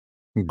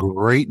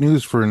Great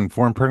news for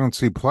Informed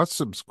Pregnancy Plus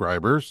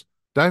subscribers.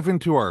 Dive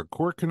into our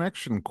Core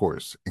Connection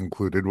course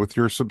included with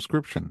your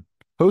subscription.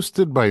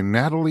 Hosted by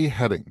Natalie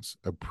Headings,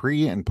 a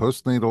pre and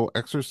postnatal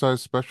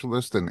exercise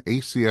specialist and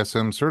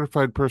ACSM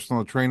certified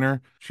personal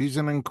trainer, she's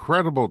an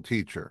incredible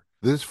teacher.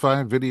 This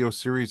 5-video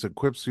series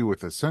equips you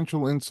with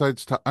essential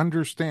insights to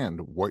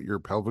understand what your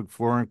pelvic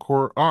floor and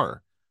core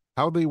are,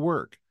 how they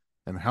work,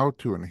 and how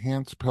to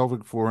enhance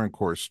pelvic floor and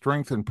core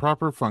strength and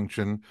proper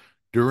function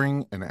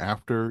during and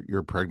after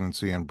your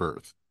pregnancy and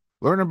birth.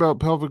 Learn about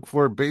pelvic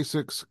floor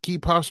basics, key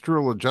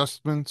postural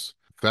adjustments,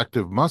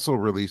 effective muscle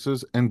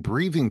releases, and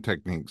breathing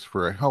techniques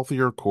for a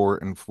healthier core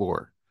and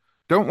floor.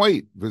 Don't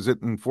wait.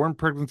 Visit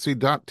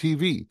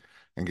informedpregnancy.tv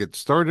and get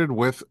started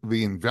with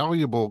the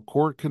invaluable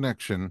Core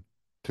Connection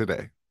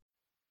today.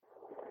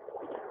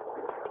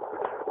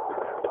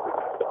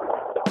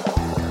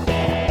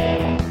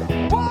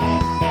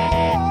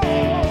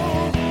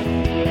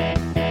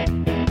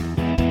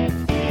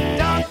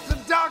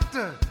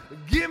 Doctor,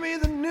 give me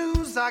the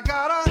news. I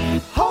got a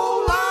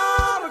whole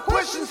lot of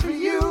questions for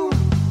you.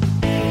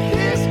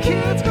 This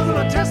kid's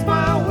gonna test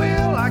my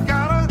will. I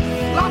got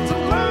a lot to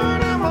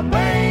learn, and my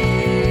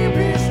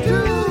babies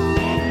do.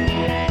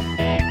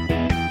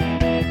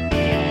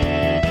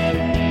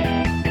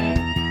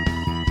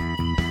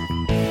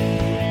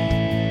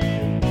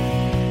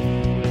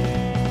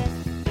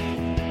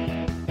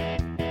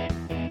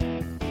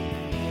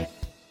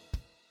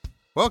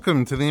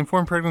 Welcome to the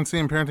Informed Pregnancy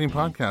and Parenting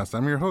Podcast.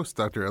 I'm your host,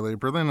 Dr. Elliot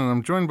Berlin, and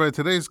I'm joined by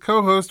today's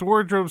co-host,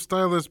 wardrobe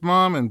stylist,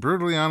 mom, and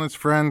brutally honest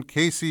friend,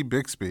 Casey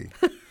Bixby.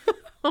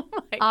 Oh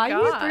my Are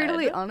God. you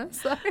brutally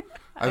honest though?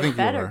 I think you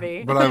better are,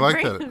 be. but I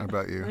like that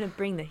about I'm you. going to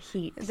bring the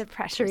heat. The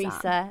pressure's on.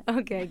 Teresa.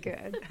 Okay,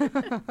 good.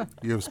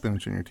 You have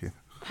spinach in your teeth.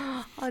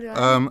 Oh, do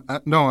I?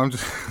 No, I'm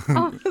just...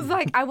 I was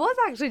like, I was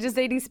actually just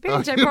eating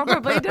spinach. I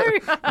probably do.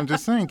 I'm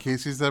just saying,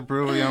 Casey's that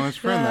brutally honest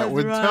friend that That's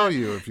would right. tell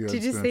you if you had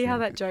Did you spinach see in how your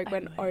that teeth. joke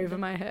went over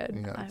my head?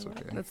 Yeah, it's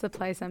okay. That's the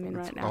place I'm in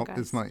right now, guys.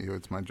 It's not you,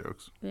 it's my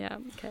jokes. Yeah,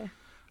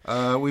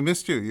 okay. We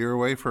missed you. You were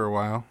away for a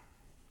while.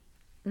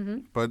 Mm-hmm.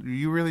 But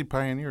you really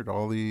pioneered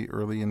all the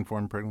early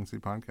informed pregnancy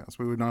podcasts.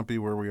 We would not be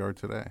where we are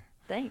today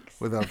Thanks.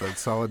 without that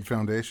solid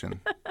foundation.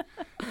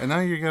 And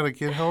now you got a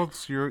kid. How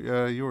old's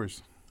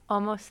yours?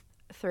 Almost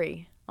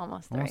three.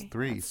 Almost Almost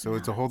 3. That's So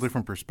it's a whole nuts.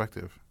 different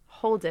perspective.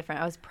 Whole different.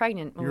 I was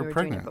pregnant when You we were were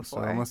pregnant, doing it so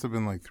before. it must have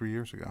been like 3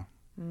 years ago.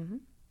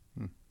 And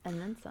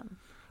then some.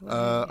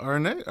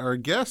 Our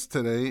guest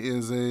today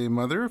is a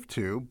mother of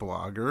 2,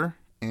 blogger,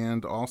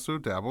 and also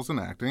dabbles in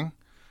acting.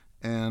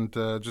 And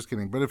just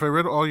kidding. But if I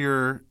read all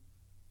your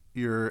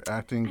I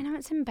acting know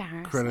it's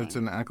embarrassing. credits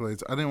and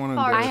accolades, I didn't want to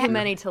Far embarrass too you.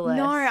 many to list.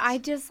 No, I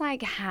just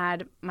like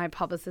had my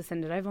publicist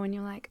send it over when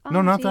you're like, oh,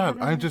 No, not do you that.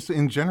 have I a- just,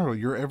 in general,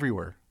 you're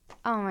everywhere.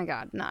 Oh my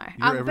God, no.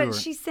 everywhere. But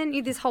she sent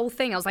you this whole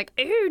thing. I was like,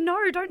 ew, no,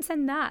 don't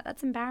send that.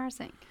 That's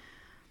embarrassing.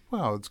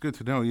 Well, it's good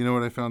to know. You know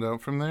what I found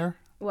out from there?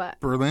 What?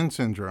 Berlin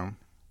syndrome.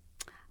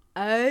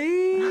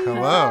 Oh.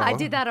 Hello. I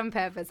did that on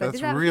purpose. I That's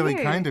did that for really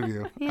you. kind of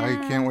you. I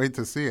Yeah. can't wait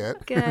to see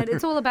it. Good.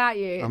 It's all about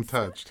you. I'm It's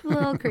touched. a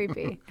little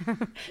creepy.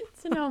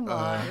 It's an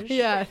homage.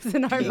 Yeah, it's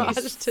an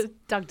homage to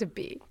Dr.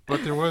 B.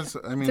 But there was,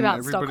 I mean,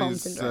 about Stockholm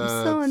everybody's Syndrome.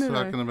 So I don't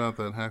know. talking about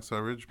that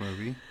Hacksaw Ridge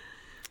movie.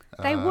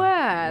 They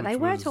were. They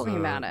which were was, talking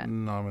about it.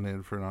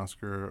 Nominated for an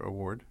Oscar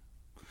award.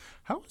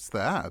 How was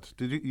that?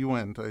 Did you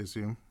went, I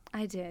assume.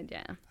 I did,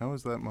 yeah. How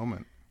was that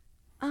moment?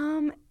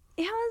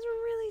 It was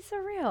really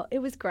surreal. It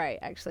was great,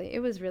 actually. It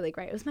was really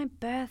great. It was my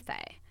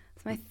birthday.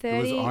 It's my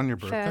It was on your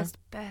birthday? 31st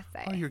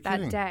birthday Oh, you're that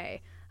kidding.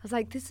 day. I was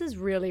like, this is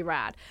really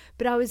rad.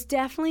 But I was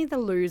definitely the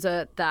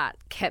loser that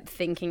kept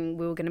thinking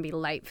we were going to be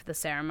late for the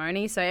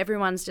ceremony. So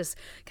everyone's just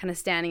kind of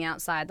standing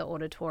outside the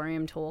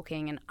auditorium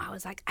talking. And I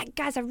was like,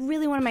 guys, I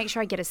really want to make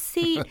sure I get a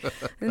seat.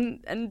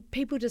 and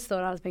people just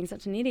thought I was being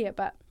such an idiot.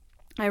 But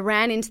I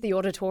ran into the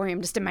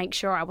auditorium just to make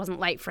sure I wasn't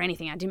late for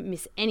anything. I didn't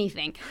miss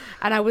anything.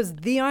 And I was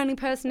the only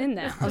person in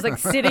there. I was like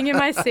sitting in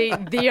my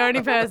seat, the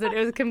only person. It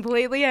was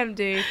completely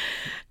empty.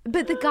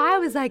 But the guy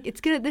was like,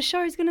 the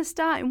show's going to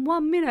start in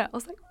 1 minute. I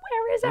was like,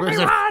 where is Where's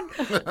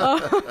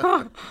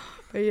everyone?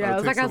 But yeah, Well, it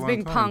was like takes I a was long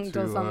being time punked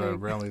to, or something.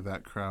 rally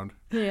that crowd.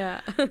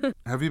 Yeah.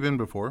 Have you been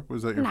before?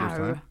 Was that your first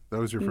No. time? That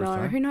was your first No,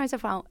 time? who knows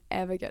if I'll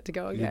ever get to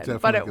go You again. definitely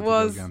But get it to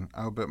was. go again.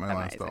 I'll bet my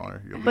last amazing.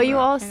 dollar. You'll be But you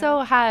back. also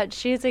had,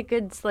 she has a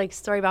good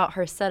story about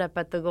her setup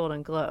at the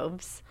Golden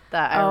Globes.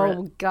 That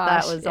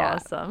gosh, that was yeah.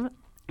 awesome.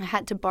 I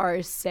had to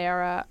borrow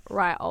Sarah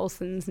Wright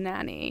Olsen's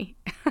nanny.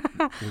 You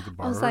had to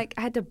I was borrow like,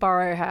 I had to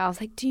borrow her. I was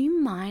like, do you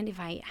mind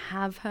if I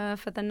have her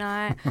for the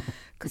night?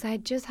 Because I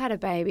had just had a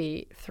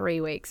baby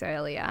 3 weeks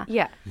earlier.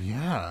 Yeah.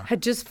 Yeah.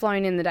 Had just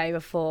flown in the day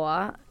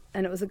before,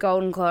 and it was the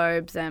Golden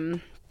Globes, and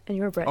And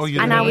you were breastfeeding. Oh, you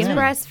and didn't I have was a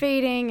nanny.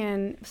 breastfeeding.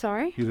 And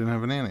sorry, You didn't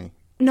have a nanny.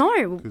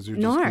 no, 'Cause you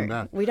just came no,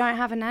 back. we don't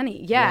have a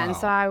nanny. Yeah, and Wow.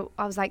 so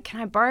I was like, can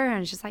I borrow her?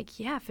 And she's like,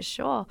 yeah, for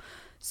sure.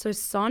 So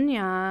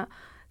Sonia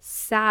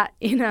sat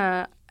in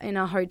a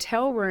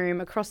hotel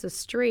room across the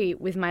street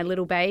with my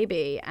little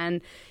baby,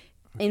 and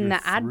in your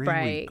the ad 3-week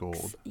breaks,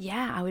 gold.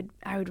 yeah,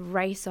 I would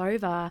race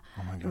over,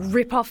 Oh my God.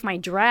 rip off my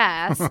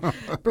dress,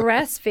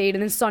 breastfeed,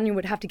 and then Sonia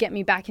would have to get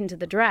me back into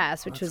the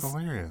dress, which That's was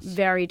hilarious.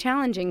 very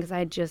challenging because I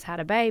had just had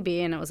a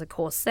baby and it was a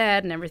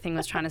corset and everything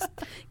was trying to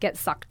get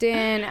sucked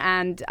in,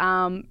 and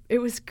it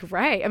was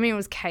great. I mean, it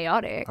was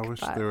chaotic. I wish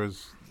but- there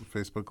was a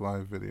Facebook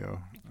Live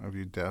video of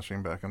you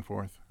dashing back and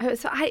forth.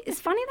 So it's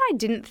funny that I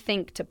didn't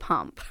think to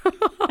pump.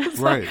 I was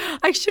Right. like,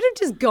 I should have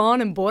just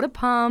gone and bought a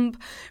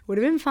pump. Would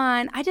have been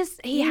fine.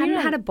 He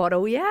hadn't had a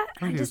bottle yet.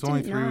 And Right, I he just was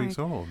only didn't 3 know. weeks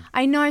old.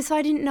 I know, so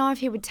I didn't know if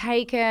he would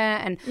take it,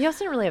 and You also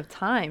didn't really have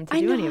time to I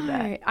do know any of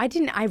that.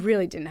 I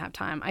really didn't have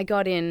time. I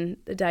got in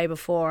the day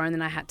before, and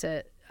then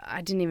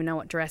I didn't even know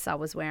what dress I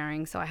was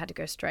wearing, so I had to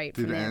go straight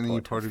Did from the any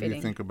airport to part a of you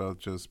fitting. think about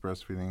just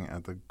breastfeeding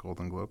at the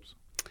Golden Globes?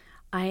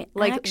 I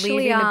Like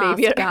actually leaving the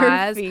baby asked, at her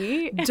guys,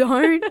 feet?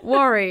 don't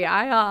worry.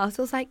 I asked.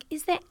 I was like,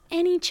 is there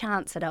any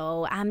chance at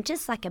all?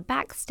 Just like a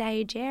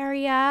backstage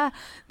area.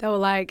 They were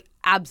like,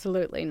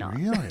 absolutely not.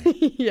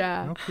 Really?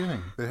 Yeah. No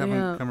kidding. They haven't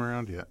Yeah. come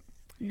around yet.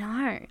 No.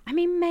 I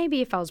mean, maybe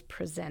if I was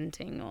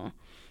presenting or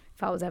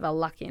if I was ever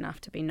lucky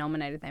enough to be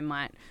nominated, they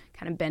might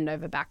kind of bend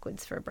over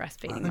backwards for a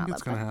breastfeeding I think mother.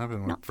 it's going to but happen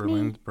with not for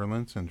me.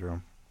 Berlin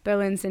syndrome.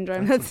 Berlin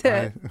syndrome. That's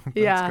it. That's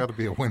Yeah. got to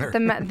be a winner.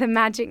 The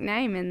magic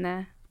name in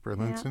there.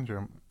 Berlin yeah.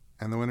 syndrome.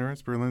 And the winner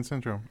is Berlin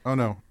syndrome. Oh,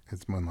 no.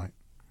 It's Moonlight.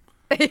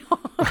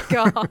 Oh,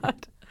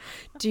 God.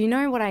 Do you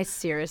know what I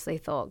seriously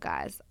thought,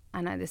 guys?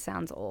 I know this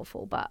sounds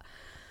awful, but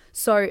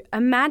so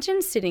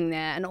imagine sitting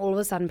there and all of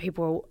a sudden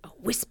people are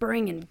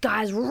whispering and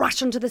guys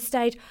rush onto the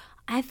stage.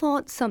 I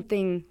thought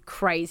something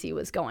crazy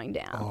was going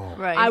down. Oh.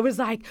 Right. I was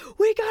like,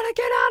 we gotta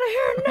get out of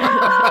here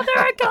now.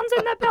 There it comes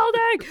in the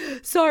building.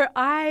 So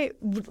I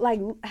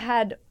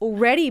had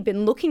already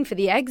been looking for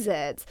the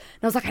exits.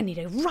 And I was like, I need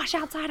to rush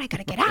outside. I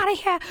gotta get out of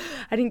here.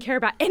 I didn't care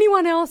about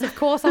anyone else. Of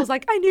course, I was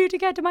like, I need to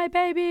get to my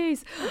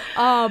babies.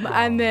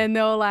 And then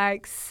they were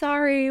like,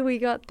 sorry, we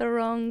got the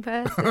wrong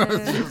person.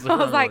 I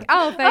was like,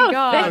 oh, thank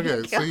God.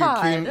 Okay, so you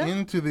came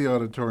into the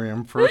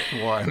auditorium, first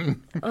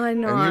one. I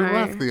know. And you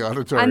left the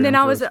auditorium. And then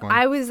I first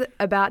was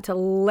about to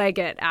leg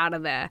it out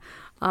of there.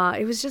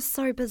 It was just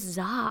so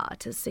bizarre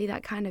to see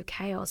that kind of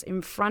chaos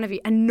in front of you,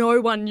 and no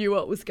one knew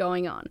what was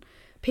going on.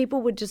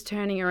 People were just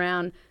turning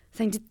around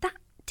saying, "Did that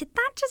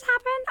just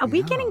happen? Are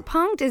we getting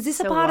punked? Is this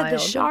a So part of the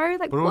wild. show?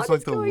 Like, But it was what like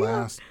is the going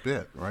on?" last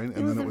bit, right? And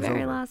It was then the it was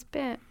very over. last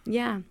bit.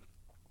 Yeah.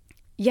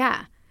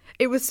 Yeah.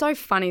 It was so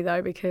funny,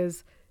 though,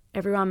 because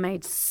everyone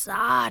made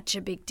such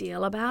a big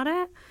deal about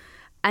it.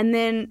 And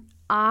then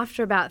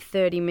after about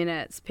 30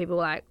 minutes, people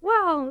were like,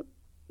 well,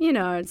 you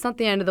know, it's not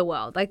the end of the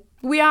world. Like,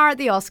 we are at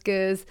the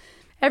Oscars.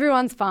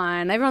 Everyone's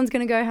fine. Everyone's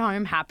going to go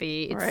home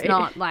happy. It's Right.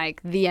 not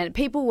like the end.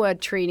 People were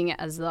treating it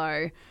as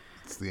though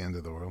It's the end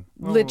of the world.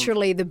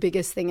 literally the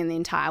biggest thing in the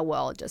entire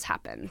world just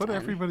happened. But And-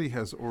 everybody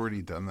has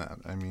already done that.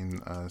 I mean,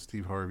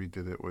 Steve Harvey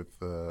did it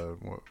with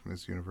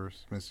Miss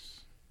Universe,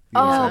 Miss.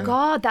 Oh, USA.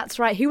 God, that's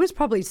right. He was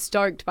probably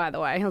stoked, by the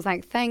way. He was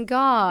like, thank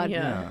God.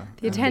 Yeah.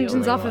 The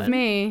attention's only off of one.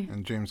 me.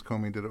 And James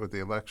Comey did it with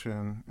the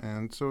election,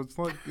 and so it's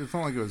not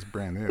like it was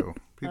brand new.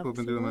 People have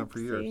been doing that for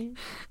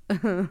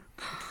years.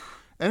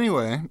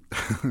 Anyway,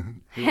 it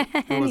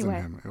wasn't Anyway.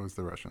 him. It was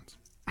the Russians.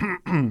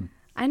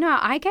 I know.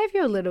 I gave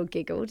you a little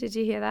giggle. Did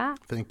you hear that?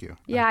 Thank you.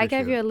 Yeah, I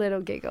gave appreciate you a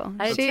little giggle.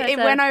 I It said,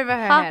 went over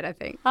her "Ha, head, I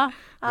think.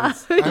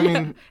 I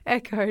mean,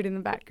 Echoed in the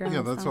background.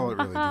 yeah, that's all it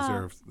really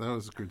deserved. That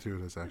was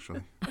gratuitous,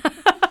 actually.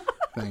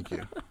 Thank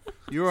you.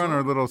 You were on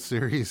our little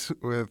series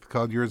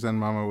called Your Zen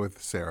Mama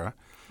with Sarah,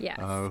 Yes.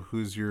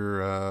 who's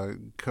your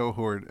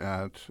cohort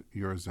at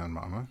Your Zen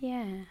Mama,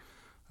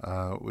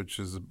 Yeah. which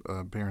is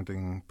a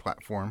parenting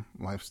platform,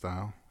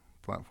 lifestyle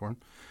platform.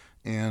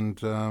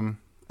 And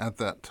at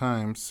that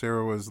time,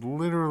 Sarah was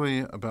literally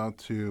about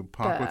to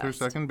pop with her Burst.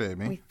 second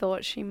baby. We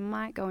thought she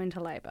might go into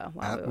labor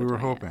while We were doing it.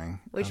 hoping.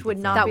 Which at would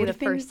the not That be the would've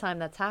been- first time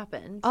that's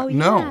happened. Oh,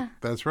 No, yeah.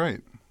 that's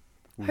right.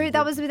 Who?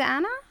 That was with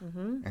Anna?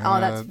 Anna Oh,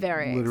 that's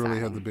very literally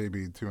exciting. had the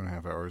baby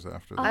 2.5 hours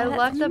after. Oh, I that's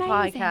left the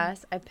amazing.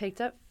 podcast. I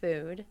picked up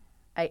food.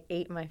 I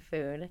ate my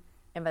food.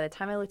 And by the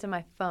time I looked at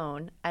my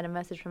phone, I had a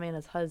message from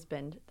Anna's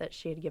husband that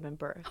she had given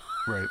birth.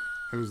 Right.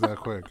 It was that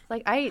quick.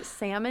 Like, I ate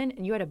salmon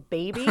and you had a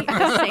baby at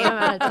the same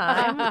amount of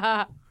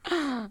time.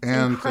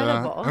 And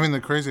Incredible. I mean,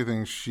 the crazy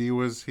thing, she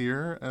was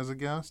here as a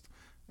guest,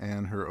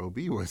 and her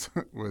OB was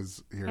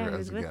here Yeah, he as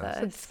was a with guest.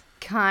 us. It's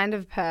kind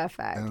of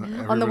perfect. And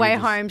On the way everybody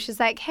just- home, she's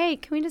like, hey,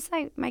 can we just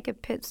like make a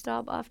pit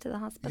stop after the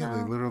hospital? Yeah,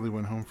 they literally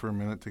went home for a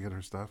minute to get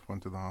her stuff,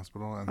 went to the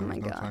hospital, and Oh there my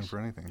was no time gosh. for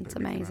anything. It's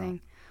Baby came out.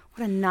 amazing.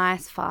 What a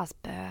nice,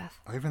 fast birth.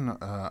 I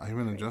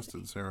even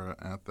adjusted Sarah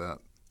at that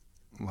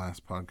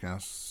last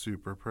podcast,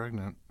 super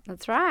pregnant,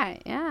 That's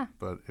right. Yeah.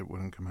 but it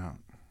wouldn't come out.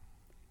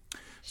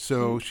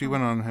 So she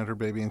went on and had her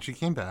baby, and she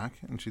came back,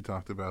 and she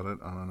talked about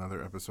it on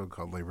another episode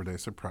called Labor Day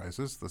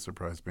Surprises, the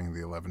surprise being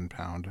the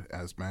 11-pound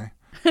Esme.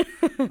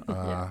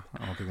 I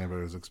don't think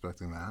anybody was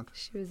expecting that.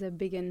 She was a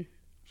big one.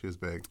 She was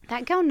big.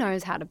 That girl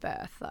knows how to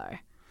birth, though.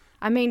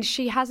 I mean,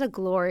 she has a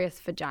glorious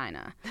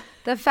vagina.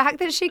 The fact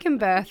that she can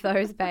birth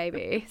those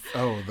babies,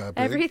 Oh, that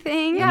big?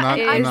 everything. And not-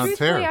 is, and not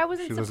truthfully, tear. I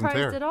wasn't She doesn't surprised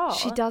tear. at all.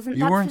 she doesn't. You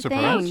that's weren't the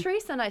surprised? thing.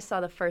 Teresa and I saw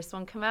the first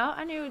one come out.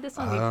 I knew this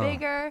one would Oh. be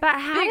bigger. But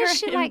how bigger does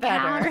she and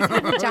how better. does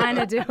her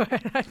vagina do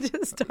it? I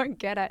just don't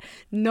get it.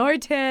 No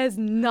tears,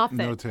 nothing.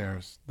 No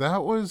tears.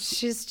 That was.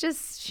 She's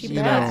just she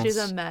You births. know. She's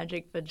a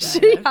magic vagina.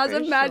 She has for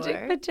a magic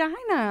sure.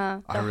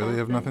 vagina. I really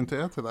have nothing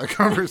to add to that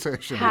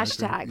conversation. I think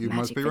Hashtag you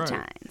must magic be right.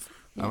 vaginas.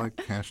 I like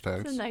It's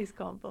hashtags. a nice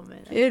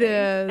compliment. I It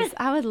think. is.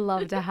 I would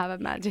love to have a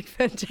magic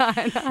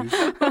vagina.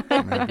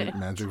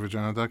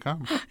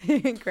 Magicvagina.com.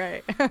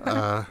 Great.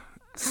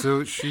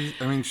 So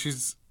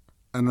she's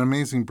an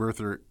amazing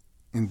birther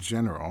in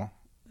general,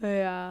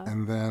 Yeah.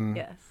 and then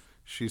Yes.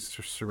 she's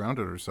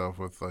surrounded herself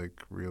with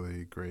like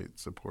really great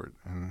support.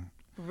 And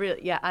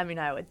Really, yeah. I mean,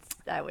 I would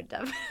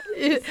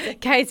definitely.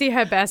 Casey,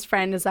 her best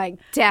friend, is like,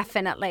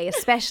 definitely,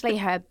 especially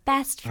her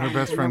best friend,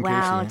 best in friend, the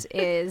world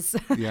Casey. is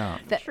yeah,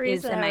 that is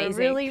Teresa and I were amazing.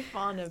 really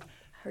fond of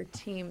her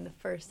team the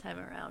first time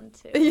around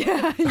too.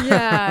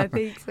 yeah, I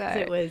think so. 'Cause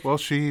it was. well,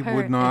 she Her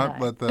would and not I.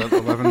 let that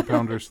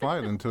 11-pounder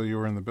slide until you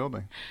were in the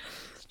building.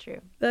 It's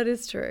true. That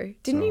is true.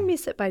 Didn't you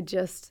miss it by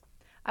just?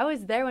 I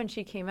was there when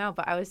she came out,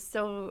 but I was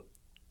I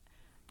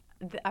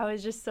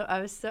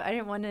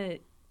didn't want to.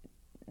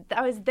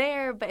 I was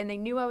there, and they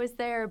knew I was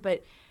there,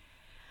 but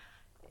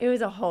it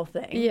was a whole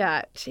thing.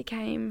 Yeah, she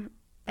came.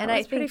 and That I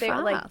was pretty think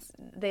fast.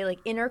 they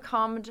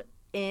intercomed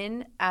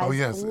in as Oh,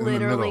 yes, in the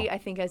literally. middle. I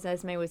think as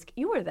Esme was.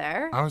 You were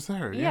there. I was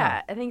there.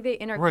 Yeah, I think they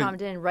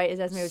intercomed in right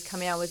as Esme was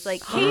coming out. Was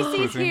like,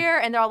 Casey's Pushing. here,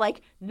 and they're all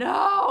like,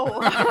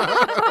 no.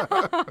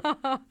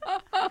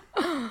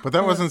 But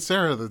that wasn't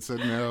Sarah that said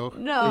no.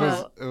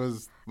 No. It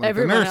was like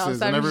Everyone the nurses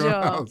else, and I'm everyone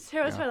sure. else.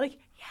 Sarah was yeah. probably like,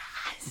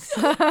 yes.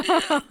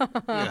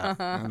 Yeah.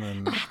 And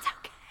then,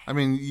 I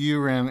mean, you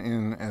ran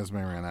in, Esme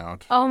ran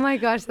out. Oh my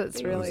gosh, that's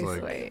was really like-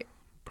 sweet.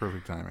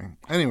 Perfect timing.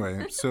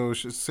 Anyway, so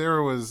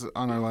Sarah was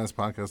on our last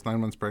podcast, 9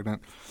 months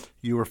pregnant.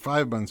 You were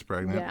 5 months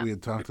pregnant. Yeah. We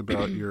had talked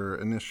about your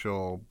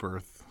initial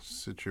birth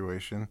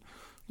situation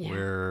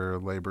where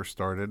labor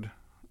started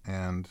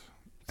and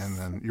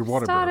then your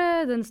water broke.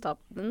 Started, then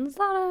stopped, then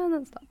started,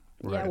 then stopped.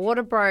 Yeah, Right.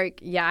 water broke.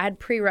 Yeah, I had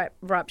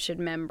pre-ruptured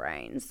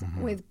membranes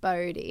Mm-hmm. with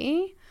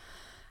Bodhi.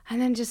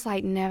 And then just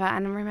like never,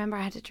 and I remember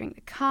I had to drink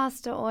the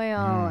castor oil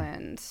Mm.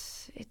 and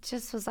it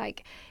just was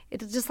like, it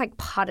just like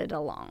putted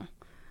along.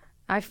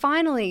 I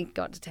finally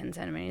got to 10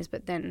 centimeters,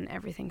 but then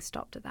everything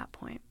stopped at that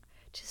point.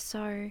 Just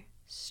so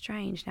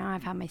strange. Now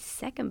I've had my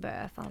second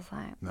birth. I was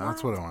like, No,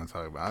 that's what I want to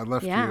talk about. I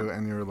left Yeah. you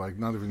and you were like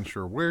not even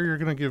sure where you're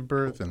going to give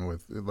birth and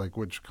with like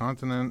which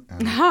continent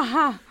and,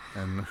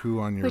 and who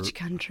on your... which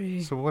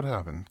country? So what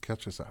happened?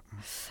 Catch us up.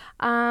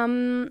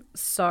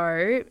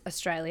 So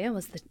Australia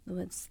was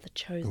the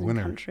chosen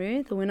winner.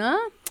 country, the winner.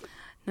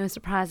 No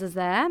surprises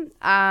there.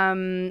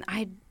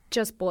 I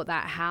just bought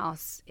that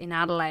house in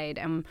Adelaide,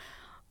 and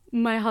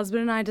my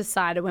husband and I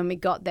decided when we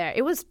got there,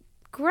 it was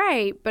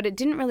great, but it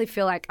didn't really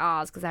feel like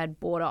ours because I had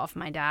bought it off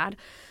my dad.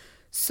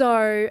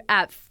 So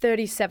at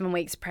 37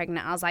 weeks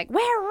pregnant, I was like,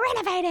 we're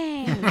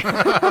renovating.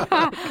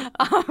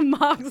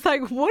 Mark's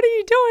like, what are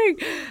you doing?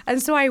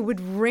 And so I would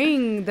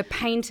ring the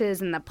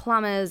painters and the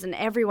plumbers and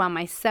everyone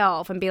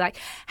myself and be like,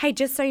 hey,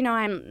 just so you know,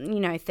 I'm,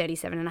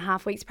 37 and a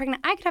half weeks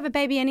pregnant. I could have a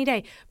baby any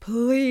day.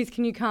 Please,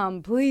 can you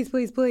come? Please,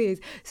 please, please.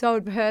 So I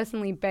would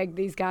personally beg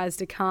these guys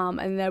to come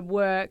and they'd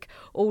work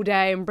all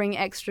day and bring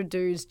extra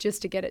dues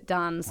just to get it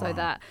done so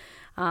that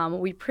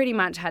we pretty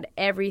much had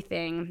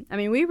everything. I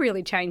mean, we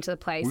really changed the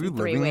place Were you in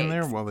 3 living weeks. in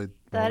there while they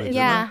That did is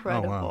Yeah.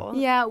 incredible. Oh, wow.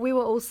 Yeah, we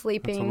were all That's a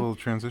sleeping little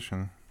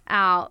transition.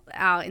 out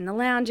in the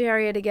lounge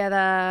area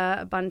together,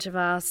 a bunch of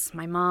us,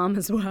 my mom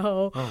as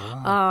well.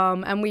 Oh,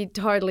 wow. And we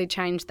totally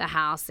changed the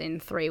house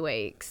in 3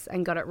 weeks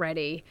and got it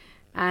ready.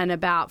 And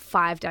about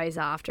 5 days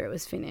after it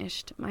was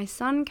finished, my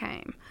son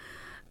came.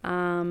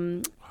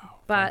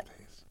 But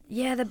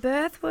yeah, the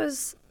birth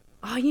was.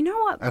 Oh, you know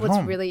what? At What's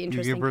home? really You gave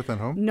interesting? birth at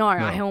home? No,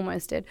 I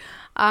almost did.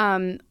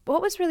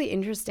 What was really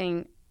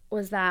interesting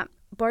was that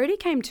Bodhi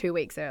came 2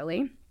 weeks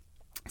early.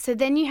 So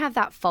then you have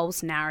that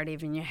false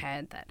narrative in your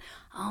head that,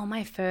 oh,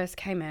 my first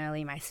came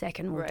early, my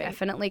second will Right.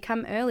 definitely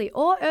come early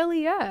or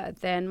earlier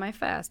than my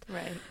first.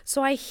 Right.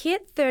 So I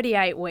hit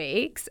 38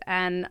 weeks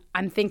and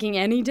I'm thinking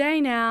any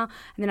day now.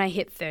 And then I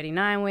hit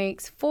 39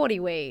 weeks, 40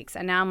 weeks,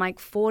 and now I'm like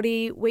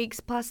 40 weeks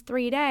plus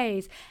 3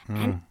 days.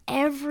 And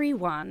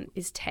everyone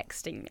is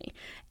texting me.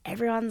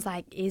 Everyone's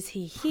like, is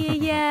he here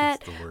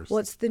yet? the worst.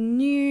 What's the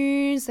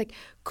news? Like,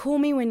 call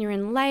me when you're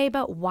in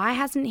labor. Why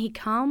hasn't he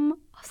come?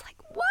 I was like,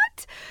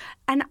 what?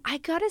 And I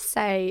gotta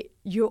say,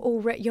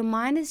 your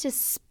mind is just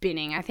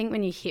spinning. I think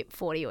when you hit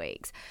 40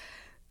 weeks,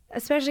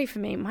 especially for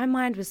me, my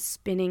mind was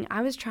spinning.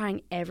 I was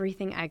trying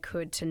everything I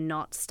could to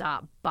not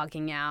start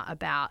bugging out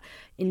about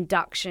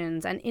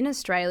inductions. And in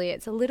Australia,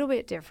 it's a little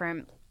bit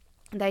different.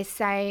 They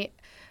say,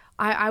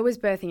 I was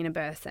birthing in a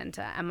birth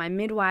centre, and my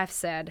midwife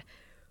said,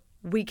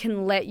 we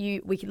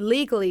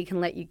legally can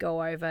let you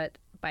go over it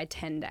by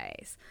 10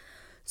 days.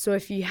 So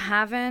if you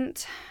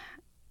haven't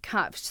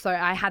so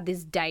I had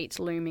this date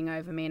looming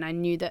over me, and I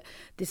knew that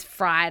this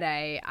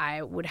Friday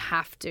they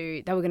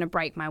were going to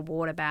break my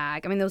water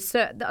bag. I mean, there was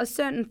a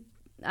certain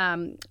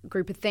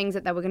group of things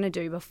that they were going to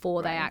do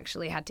before they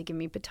actually had to give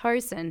me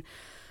Pitocin.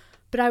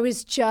 But I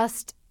was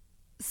just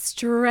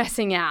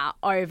stressing out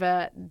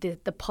over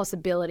the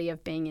possibility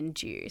of being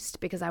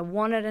induced because I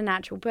wanted a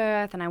natural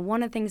birth and I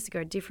wanted things to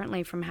go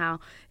differently from how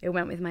it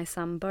went with my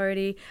son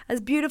Bodhi. As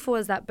beautiful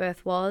as that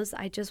birth was,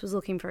 I just was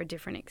looking for a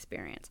different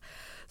experience.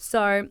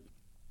 So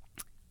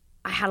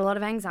I had a lot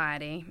of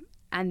anxiety,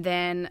 and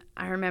then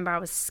I remember I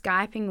was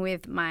Skyping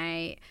with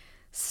my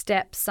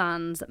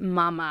stepson's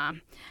mama,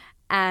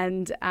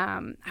 and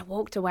I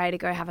walked away to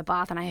go have a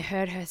bath, and I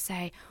heard her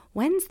say,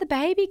 "When's the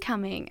baby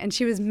coming?" And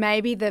she was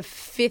maybe the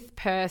 5th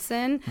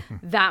person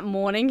that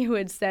morning who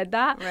had said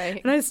that.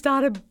 Right. And I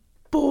started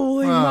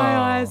bawling my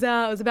eyes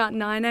out. It was about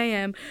 9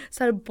 a.m.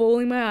 Started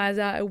bawling my eyes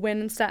out. I went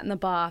and sat in the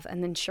bath,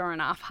 and then sure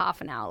enough, half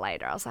an hour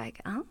later, I was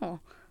like, oh,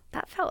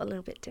 that felt a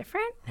little bit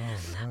different.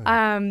 Oh,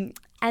 right.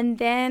 And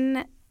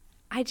then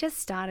I just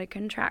started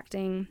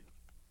contracting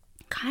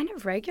kind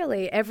of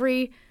regularly.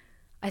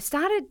 I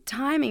started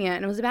timing it,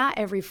 and it was about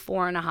every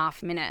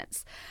 4.5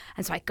 minutes.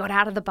 And so I got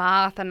out of the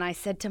bath and I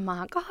said to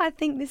Mark, I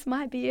think this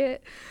might be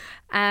it.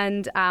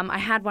 And I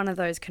had one of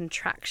those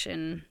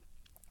contraction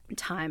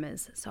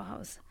timers. So I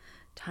was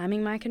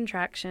timing my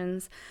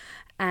contractions,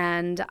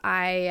 and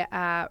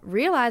I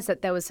realized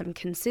that there was some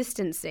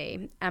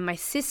consistency. And I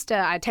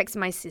texted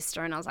my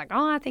sister, and I was like,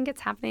 I think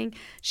it's happening.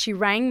 She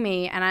rang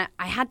me, and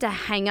I had to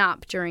hang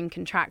up during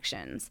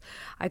contractions.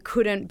 I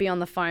couldn't be on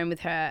the phone with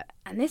her.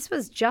 And this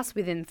was just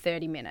within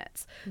 30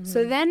 minutes. Mm-hmm.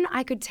 So then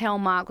I could tell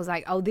Mark was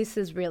like, this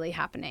is really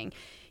happening.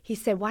 He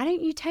said, why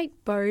don't you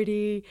take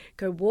Bodhi,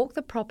 go walk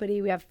the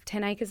property? We have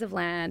 10 acres of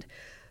land.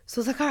 So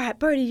I was like, all right,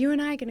 Bodhi, you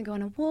and I are going to go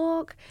on a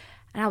walk.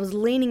 And I was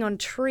leaning on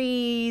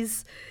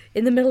trees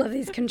in the middle of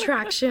these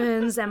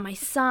contractions, and my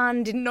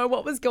son didn't know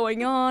what was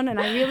going on, and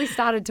I really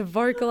started to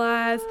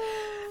vocalize.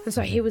 And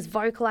so he was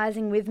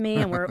vocalizing with me,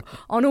 and we're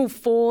on all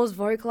fours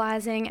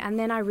vocalizing. And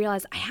then I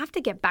realized I have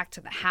to get back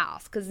to the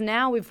house because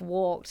now we've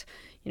walked,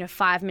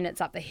 5 minutes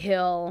up the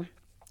hill.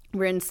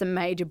 We're in some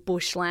major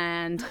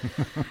bushland,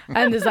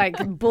 and there's like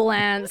bull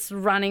ants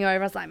running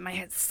over us. Like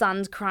my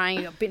son's crying,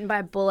 he got bitten by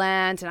a bull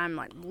ant, and I'm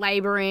like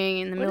laboring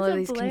in the middle of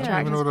these contractions.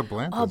 I don't even know what a bull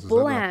ant is.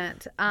 Bull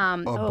ant.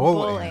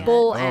 Bull ant.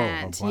 Bull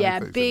ant. Yeah,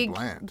 big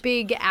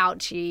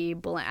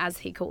ouchie bull ant, as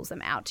he calls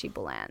them, ouchie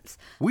bull ants.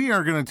 We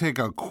are going to take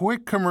a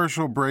quick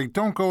commercial break.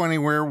 Don't go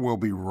anywhere. We'll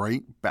be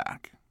right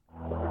back.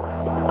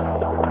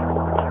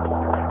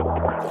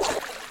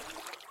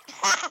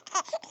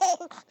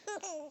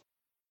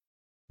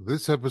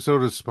 This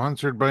episode is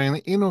sponsored by an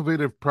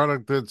innovative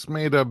product that's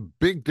made a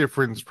big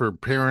difference for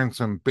parents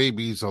and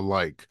babies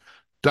alike.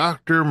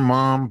 Dr.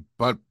 Mom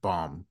Butt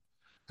Balm.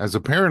 As a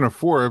parent of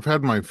 4, I've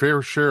had my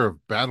fair share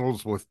of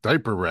battles with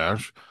diaper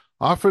rash,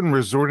 often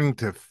resorting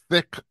to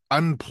thick,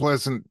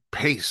 unpleasant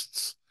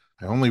pastes.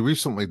 I only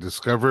recently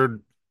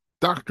discovered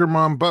Dr.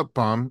 Mom Butt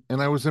Balm,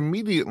 and I was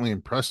immediately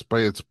impressed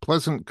by its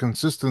pleasant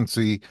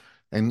consistency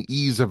and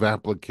ease of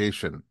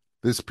application.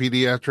 This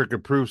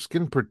pediatric-approved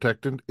skin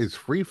protectant is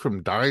free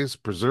from dyes,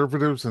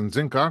 preservatives, and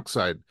zinc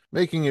oxide,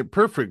 making it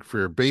perfect for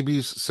your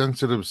baby's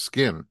sensitive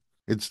skin.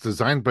 It's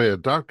designed by a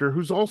doctor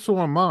who's also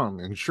a mom,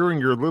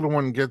 ensuring your little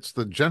one gets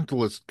the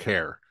gentlest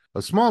care.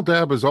 A small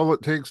dab is all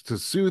it takes to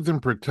soothe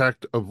and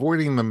protect,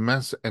 avoiding the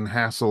mess and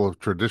hassle of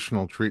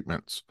traditional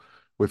treatments.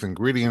 With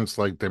ingredients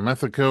like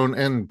dimethicone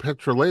and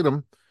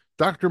petrolatum,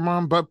 Dr.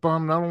 Mom Butt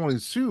Balm not only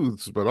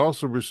soothes, but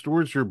also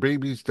restores your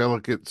baby's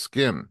delicate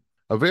skin.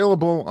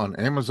 Available on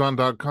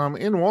Amazon.com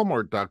and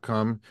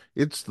Walmart.com,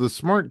 it's the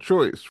smart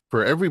choice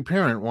for every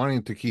parent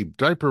wanting to keep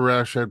diaper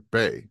rash at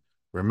bay.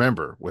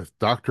 Remember, with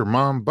Dr.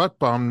 Mom Butt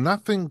Balm,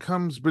 nothing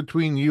comes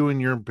between you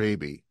and your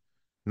baby.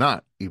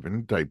 Not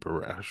even diaper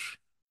rash.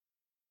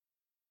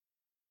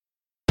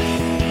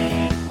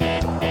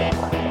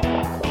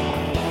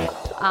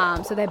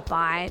 So they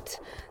bite.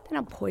 They're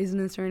not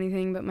poisonous or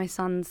anything, but my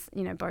son's,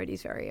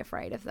 Bodhi's very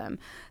afraid of them.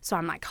 So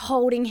I'm like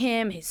holding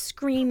him, he's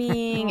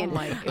screaming and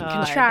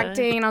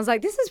contracting. And I was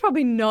like, this is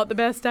probably not the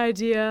best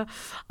idea.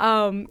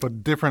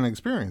 But different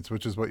experience,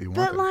 which is what you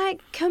wanted. But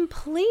like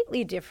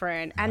completely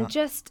different. Yeah.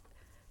 And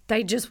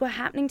they just were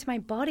happening to my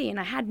body, and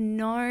I had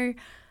no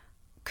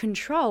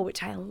control,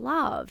 which I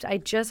loved. I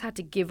just had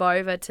to give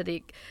over to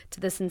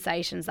the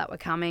sensations that were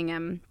coming,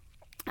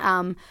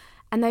 and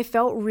they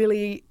felt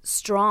really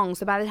strong.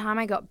 So by the time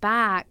I got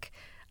back,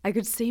 I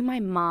could see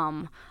my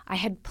mum. I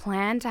had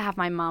planned to have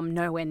my mum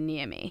nowhere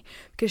near me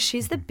because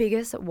she's the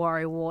biggest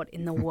worrywart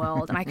in the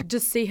world. And I could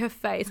just see her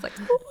face like,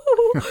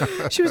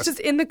 ooh. She was just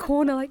in the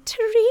corner like,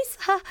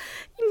 Teresa,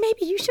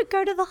 maybe you should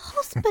go to the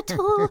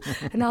hospital.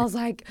 And I was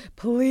like,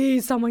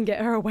 please, someone get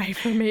her away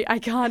from me. I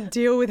can't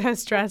deal with her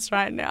stress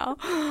right now.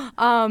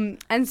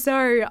 And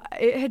so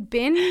it had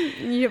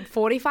been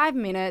 45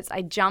 minutes.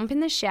 I jump in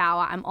the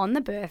shower. I'm on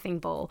the birthing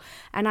ball.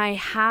 And I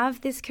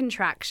have this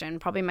contraction,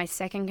 probably my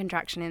second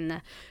contraction in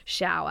the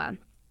shower,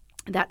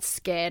 that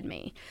scared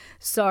me.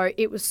 So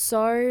it was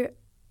so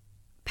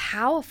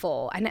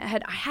powerful. And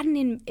I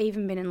hadn't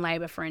even been in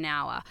labor for an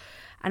hour.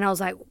 And I was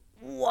like,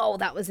 whoa,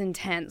 that was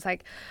intense.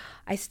 Like,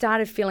 I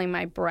started feeling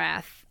my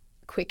breath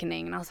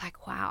quickening, and I was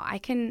like, wow,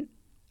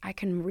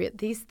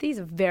 these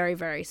are very,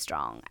 very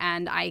strong.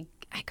 And I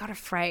got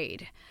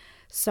afraid.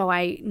 So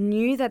I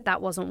knew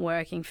that wasn't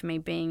working for me,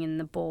 being in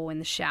the ball in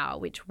the shower,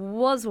 which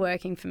was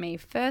working for me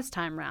first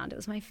time round. It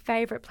was my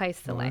favorite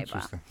place to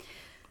labor.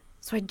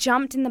 So I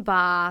jumped in the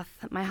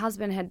bath. My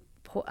husband had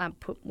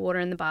put water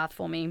in the bath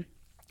for me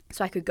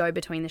so I could go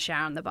between the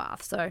shower and the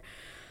bath. So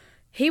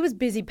he was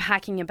busy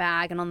packing a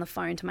bag and on the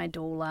phone to my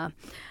doula.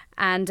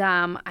 And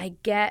I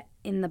get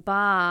in the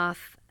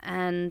bath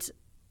and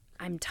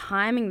I'm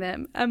timing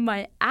them, and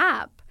my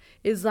app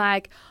is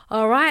like,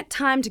 all right,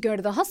 time to go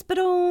to the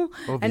hospital.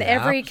 Oh, and the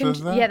every app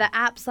says that? yeah, the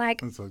app's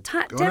like, It's like,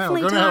 go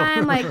definitely now, go now."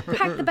 time, like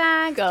pack the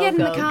bag, Go, get in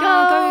the go,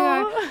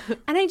 car, go. go.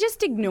 And I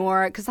just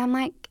ignore it because I'm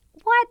like,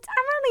 what?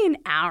 I'm only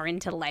an hour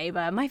into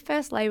labor. My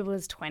first labor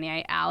was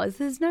 28 hours.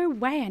 There's no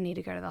way I need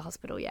to go to the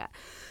hospital yet.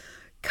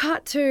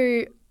 Cut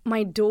to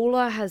my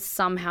doula has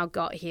somehow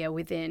got here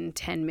within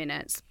 10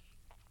 minutes.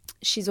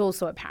 She's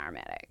also a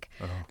paramedic.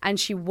 And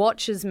she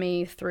watches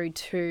me through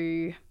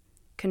 2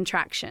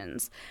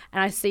 contractions,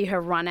 and I see her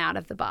run out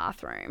of the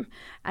bathroom,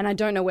 and I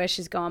don't know where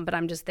she's gone, but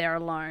I'm just there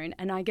alone.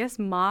 And I guess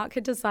Mark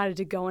had decided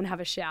to go and have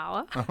a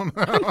shower. Oh,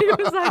 no. He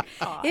was like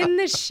in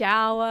the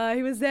shower.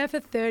 He was there for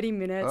 30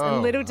 minutes.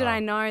 And little did I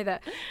know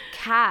that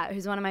Kat,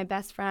 who's one of my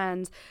best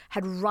friends,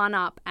 had run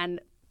up and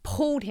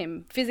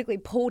physically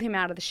pulled him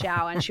out of the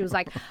shower. And she was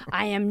like,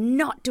 I am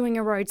not doing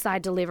a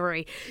roadside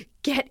delivery.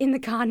 Get in the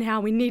car now.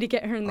 We need to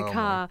get her in the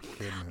car.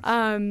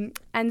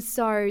 And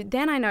so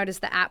then I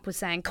noticed the app was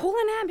saying, call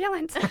an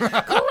ambulance,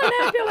 call an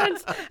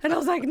ambulance. And I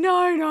was like,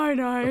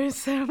 no.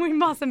 So we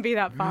mustn't be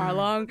that far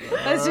along.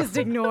 Let's just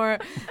ignore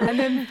it. And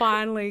then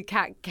finally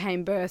Kat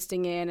came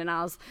bursting in, and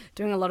I was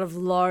doing a lot of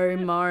low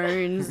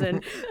moans.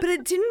 But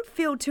it didn't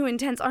feel too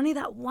intense. Only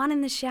that one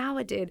in the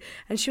shower did.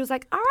 And she was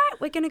like, all right,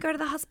 we're going to go to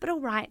the hospital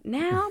right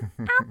now.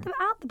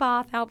 Out the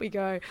bath, out we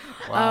go.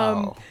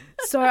 Wow.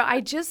 So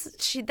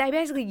they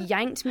basically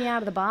yanked me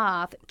out of the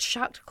bath,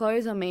 chucked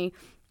clothes on me,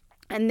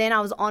 and then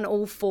I was on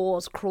all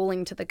fours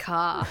crawling to the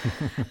car.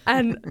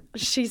 And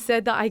she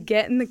said that I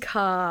get in the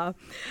car,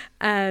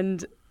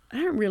 and I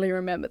don't really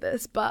remember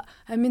this, but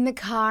I'm in the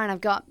car and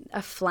I've got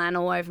a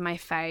flannel over my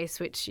face,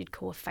 which you'd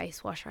call a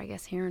face washer, I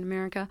guess, here in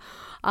America.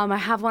 I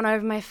have one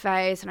over my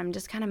face, and I'm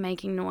just kind of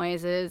making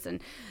noises,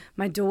 and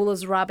my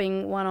doula's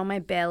rubbing one on my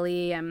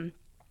belly, and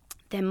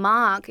then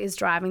Mark is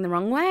driving the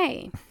wrong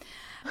way.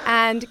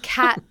 And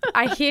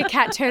I hear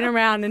Kat turn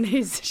around, and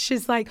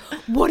she's like,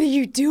 what are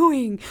you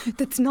doing?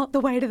 That's not the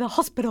way to the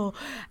hospital.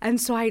 And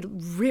so I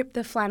rip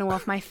the flannel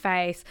off my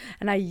face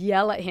and I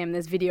yell at him.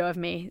 There's video of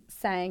me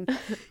saying,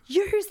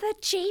 use the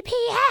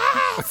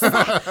GPS.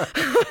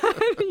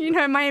 You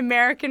know, my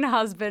American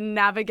husband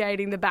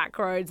navigating the back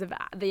roads of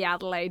the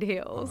Adelaide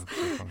Hills.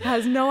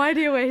 Has no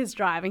idea where he's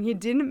driving. He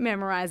didn't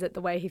memorize it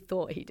the way he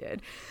thought he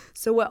did.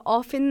 So we're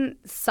off in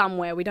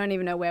somewhere. We don't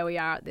even know where we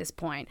are at this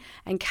point.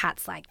 And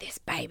Kat's like, this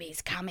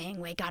baby's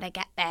coming. We got to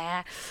get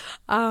there.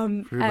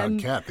 About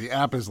Kat, the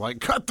app is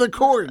like, cut the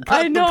cord,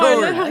 I know. the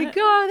cord. They're like,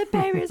 oh, the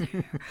baby's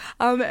here.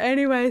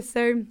 Anyway,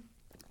 so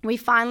we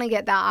finally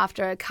get there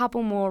after a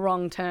couple more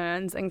wrong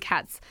turns, and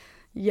Kat's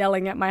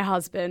yelling at my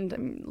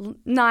husband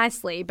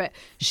nicely, but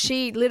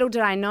little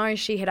did I know,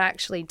 she had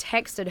actually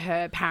texted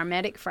her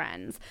paramedic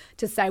friends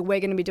to say, we're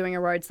going to be doing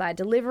a roadside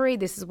delivery.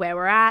 This is where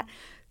we're at.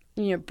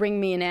 You know, bring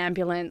me an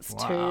ambulance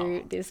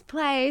to this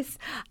place.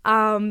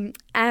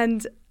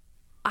 And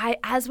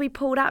as we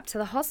pulled up to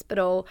the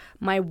hospital,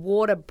 my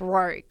water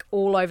broke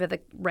all over the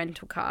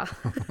rental car.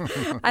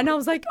 And I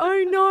was like,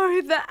 oh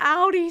no, the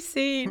Audi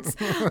seats.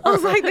 I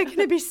was like, they're going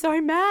to be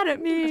so mad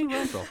at me.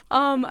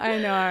 I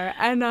know.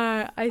 And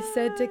I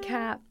said to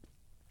Kat,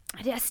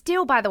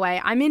 still, by the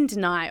way, I'm in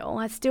denial.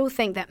 I still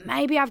think that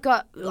maybe I've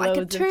got like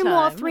Loads of 2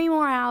 more, time. 3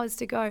 more hours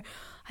to go.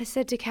 I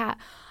said to Kat,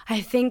 I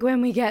think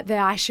when we get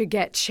there, I should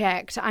get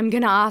checked. I'm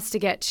going to ask to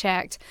get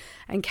checked.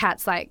 And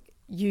Kat's like,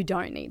 you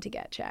don't need to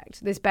get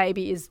checked. This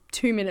baby is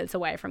 2 minutes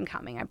away from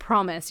coming. I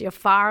promise. You're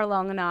far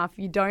along enough.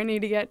 You don't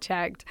need to get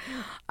checked.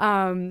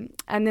 And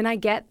then I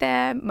get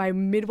there. My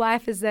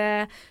midwife is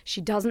there. She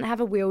doesn't have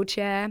a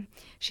wheelchair.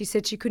 She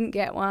said she couldn't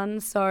get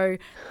one. So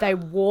they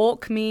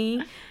walk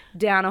me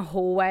down a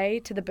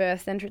hallway to the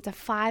birth center. It's a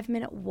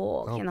 5-minute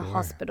walk in the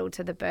hospital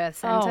to the birth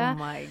center. Oh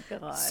my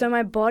God. So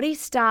my body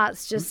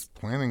starts just Whose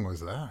planning was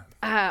that?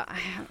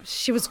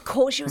 she was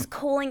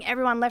calling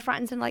everyone left, right,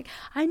 and center, like,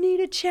 I need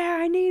a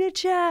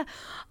chair.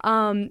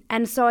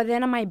 And so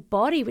then on my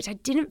body, which I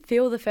didn't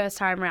feel the first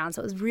time around,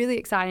 so it was really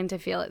exciting to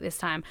feel it this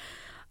time,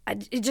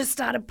 it just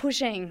started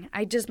pushing.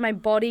 My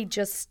body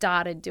just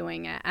started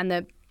doing it.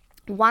 And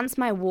once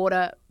my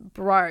water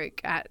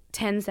broke at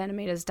 10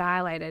 centimeters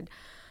dilated,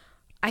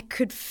 I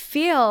could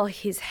feel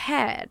his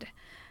head.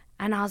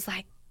 And I was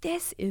like,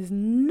 this is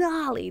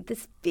gnarly.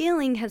 This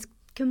feeling has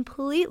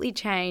completely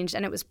changed,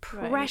 and it was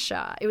pressure.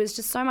 Right. It was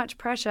just so much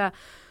pressure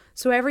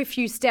So every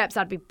few steps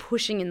I'd be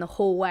pushing in the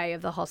hallway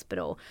of the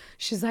hospital.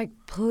 She's like,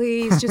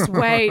 please just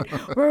wait.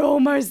 We're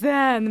almost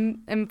there.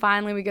 And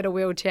finally we got a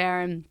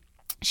wheelchair and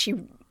she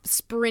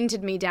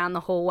sprinted me down the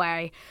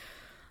hallway.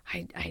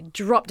 I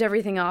dropped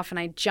everything off and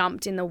I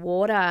jumped in the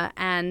water.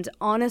 And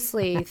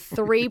honestly,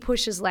 3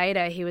 pushes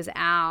later, he was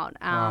out.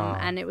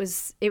 And it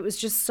was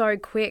just so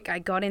quick. I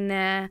got in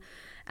there.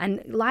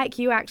 And like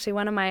you, actually,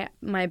 one of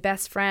my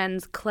best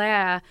friends,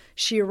 Claire,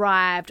 she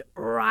arrived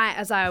right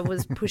as I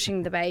was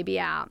pushing the baby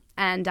out.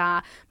 And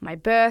my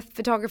birth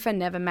photographer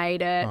never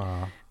made it.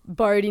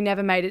 Bodhi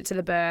never made it to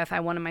the birth. I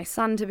wanted my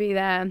son to be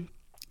there.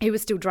 He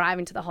was still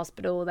driving to the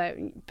hospital,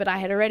 but I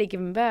had already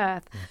given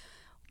birth.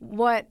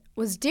 What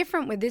was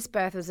different with this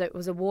birth was it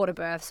was a water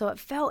birth, so it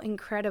felt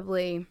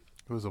incredibly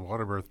It was a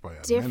water birth by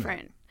a different.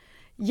 minute.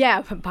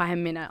 Yeah, by a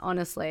minute,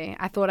 honestly.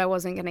 I thought I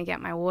wasn't going to get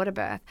my water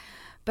birth.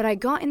 But I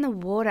got in the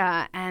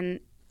water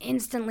and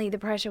instantly the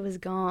pressure was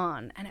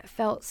gone and it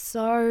felt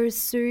so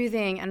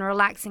soothing and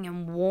relaxing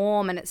and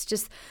warm, and it's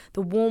just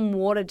the warm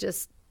water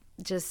just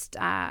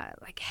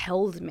like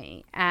held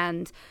me.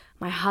 And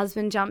my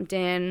husband jumped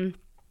in.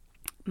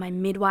 My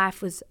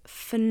midwife was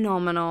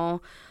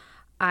phenomenal.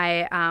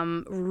 I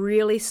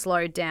really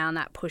slowed down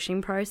that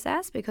pushing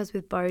process because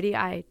with Bodhi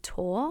I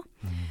tore.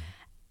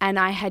 And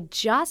I had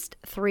just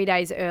 3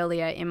 days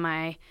earlier in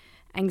my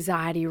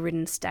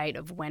anxiety-ridden state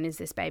of when is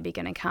this baby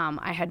going to come,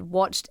 I had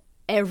watched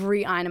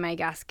every Ina May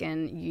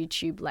Gaskin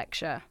YouTube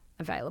lecture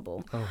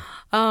available.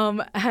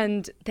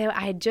 And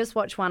I had just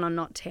watched one on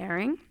not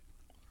tearing.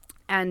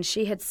 And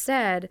she had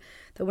said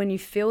that when you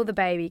feel the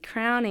baby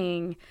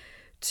crowning,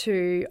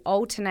 to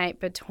alternate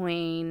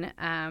between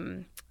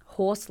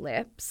horse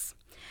lips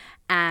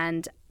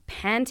and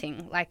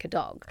panting like a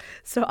dog.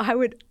 So I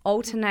would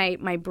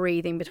alternate my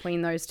breathing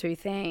between those two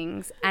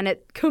things, and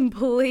it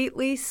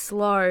completely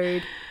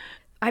slowed.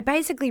 I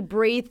basically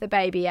breathed the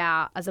baby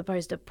out as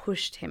opposed to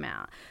pushed him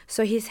out.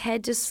 So his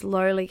head just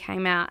slowly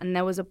came out, and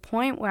there was a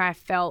point where I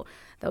felt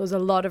there was a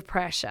lot of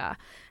pressure.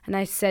 And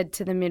I said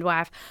to the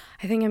midwife,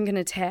 I think I'm going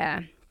to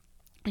tear.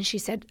 And she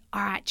said,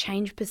 all right,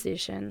 change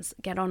positions,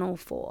 get on all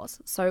fours.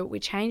 So we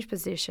changed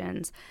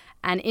positions,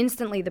 and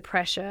instantly the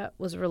pressure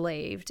was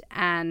relieved,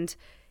 and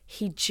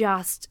he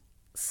just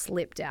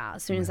slipped out.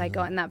 As soon as I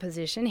got in that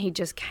position, he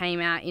just came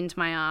out into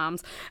my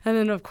arms. And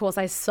then, of course,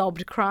 I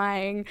sobbed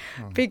crying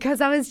because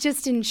I was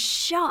just in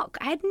shock.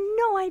 I had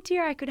no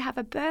idea I could have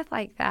a birth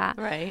like that.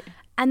 Right.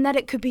 And that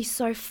it could be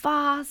so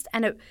fast.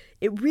 And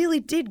it really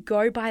did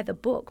go by the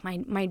book.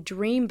 My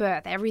dream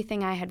birth,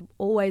 everything I had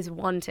always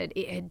wanted,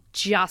 it had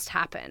just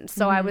happened.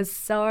 So I was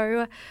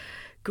so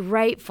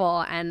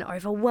grateful and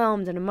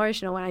overwhelmed and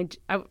emotional, and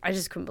I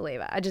just couldn't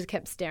believe it. I just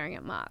kept staring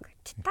at Mark.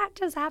 Like, did that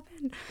just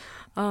happen?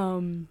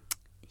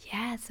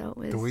 Yeah, so it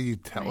was The way you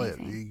tell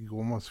amazing. it, you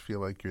almost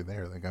feel like you're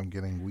there. Like I'm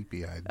getting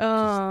weepy-eyed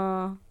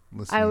Oh,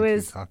 just listening to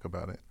you talk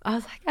about it. I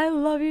was like, I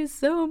love you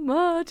so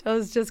much. I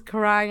was just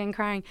crying and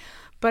crying.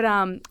 But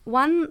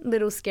one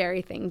little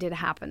scary thing did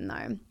happen,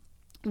 though,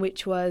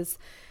 which was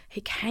he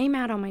came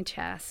out on my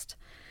chest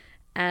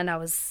and I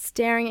was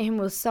staring at him,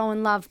 was so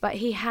in love, but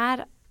he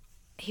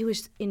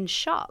was in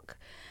shock.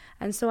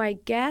 And so I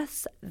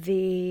guess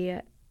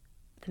the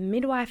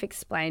midwife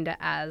explained it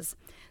as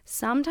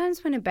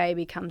sometimes when a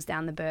baby comes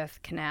down the birth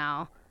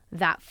canal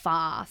that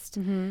fast,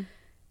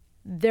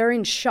 they're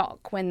in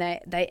shock when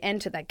they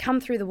enter, they come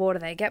through the water,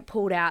 they get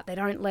pulled out, they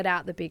don't let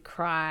out the big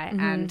cry,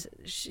 and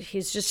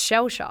he's just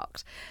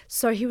shell-shocked.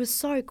 So he was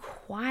so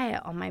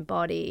quiet on my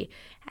body,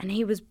 and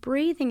he was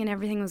breathing and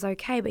everything was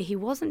okay, but he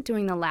wasn't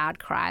doing the loud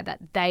cry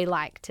that they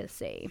like to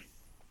see.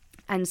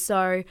 And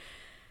so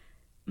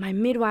my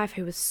midwife,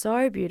 who was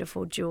so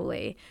beautiful,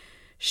 Julie,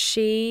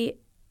 she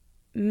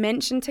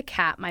mentioned to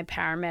Kat, my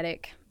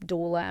paramedic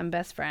doula and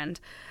best friend,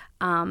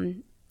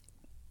 can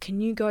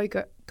you go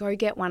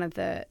get one of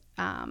the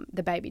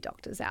baby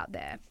doctors out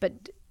there, but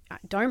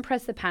don't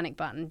press the panic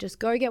button. Just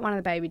go get one of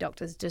the baby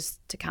doctors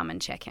just to come and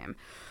check him.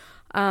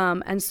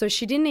 And so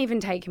she didn't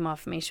even take him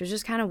off me. She was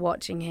just kind of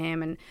watching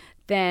him, and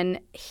then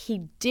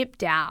he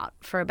dipped out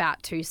for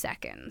about 2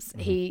 seconds.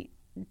 He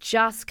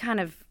just kind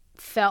of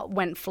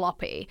went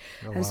floppy.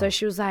 So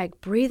she was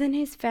like, breathe in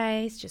his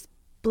face, just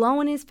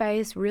blow in his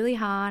face really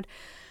hard.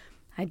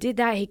 I did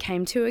that. He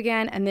came to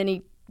again, and then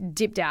he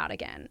dipped out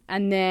again.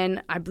 And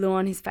then I blew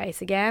on his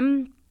face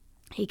again.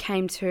 He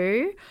came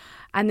to,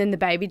 and then the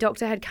baby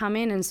doctor had come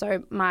in. And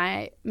so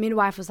my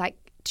midwife was like,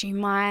 do you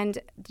mind,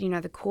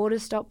 the cord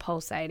has stopped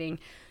pulsating.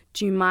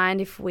 Do you mind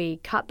if we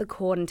cut the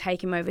cord and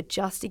take him over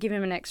just to give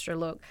him an extra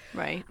look?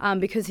 Right.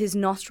 Because his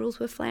nostrils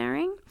were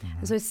flaring.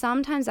 And so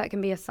sometimes that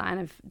can be a sign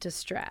of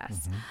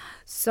distress.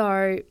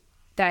 So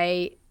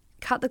they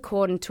cut the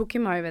cord and took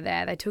him over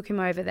there. They took him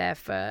over there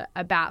for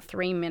about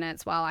 3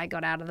 minutes while I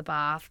got out of the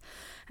bath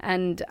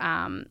and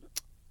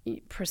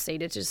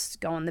proceeded to just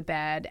go on the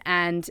bed.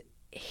 And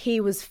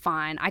he was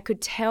fine. I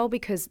could tell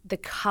because the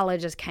colour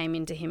just came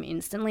into him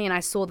instantly, and I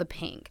saw the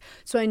pink.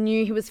 So I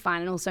knew he was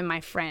fine. And also my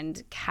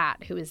friend,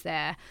 Kat, who was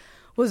there,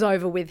 was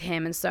over with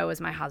him, and so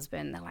was my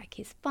husband. They're like,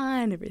 he's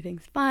fine,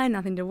 everything's fine,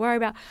 nothing to worry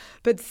about.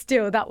 But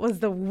still, that was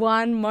the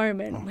one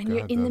moment when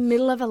you're in the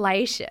middle of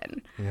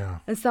elation. Yeah.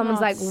 And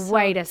someone's like, so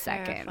wait a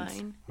second.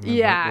 terrifying. I mean,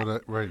 Yeah.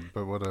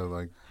 but what a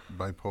like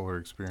bipolar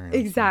experience.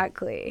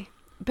 Exactly.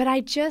 But I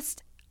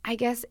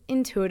guess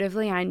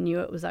intuitively I knew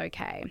it was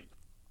okay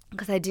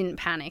because I didn't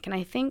panic. And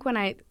I think when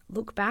I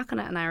look back on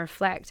it and I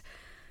reflect,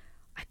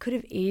 I could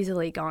have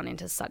easily gone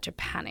into such a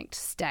panicked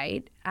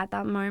state at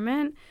that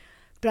moment.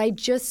 But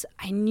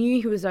I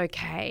knew he was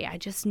okay. I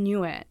just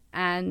knew it.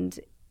 And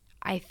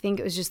I think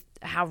it was just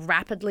how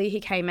rapidly he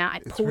came out. I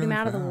pulled him really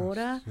out of the fast,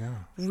 water yeah.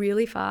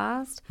 really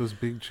fast. Those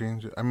big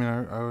changes. I mean,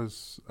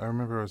 I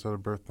remember I was at a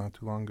birth not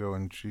too long ago,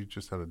 and she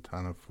just had a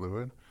ton of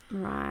fluid.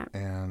 Right.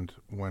 And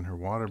when her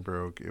water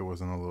broke, it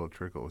wasn't a little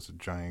trickle; it was a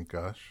giant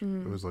gush.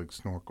 Mm. It was like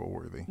snorkel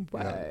worthy. Whoa.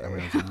 Yeah, I mean,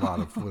 it was a lot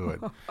of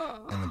fluid,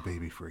 and the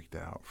baby freaked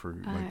out for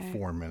like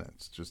 4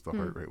 minutes. Just the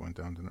heart rate went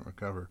down, didn't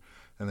recover,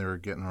 and they were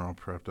getting her all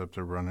prepped up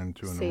to run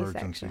into an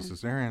emergency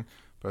cesarean.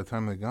 By the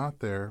time they got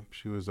there,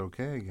 she was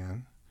okay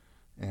again.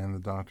 And the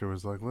doctor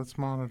was like, let's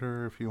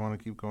monitor. If you want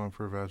to keep going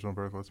for a vaginal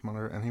birth, let's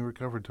monitor. And he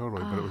recovered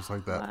totally. But it was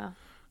like that. Wow.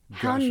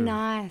 How gush of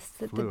nice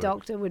that fluid. the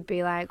doctor would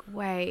be like,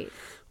 wait,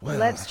 Well,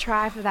 let's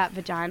try for that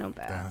vaginal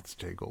birth. That's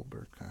Jay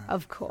Goldberg.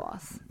 Of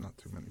course. Not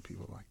too many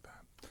people like that.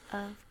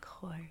 Of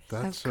course.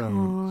 That's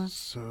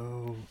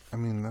so. I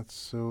mean,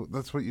 that's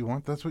what you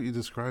want. That's what you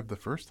described the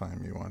first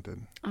time you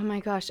wanted. Oh my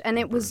gosh. And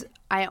it was,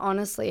 I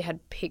honestly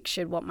had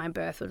pictured what my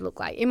birth would look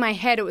like. In my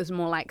head, it was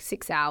more like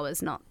 6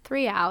 hours, not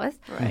 3 hours.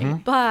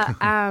 Right. But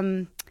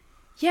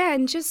yeah,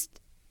 and just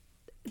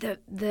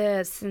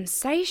the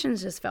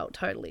sensations just felt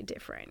totally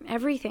different.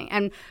 Everything.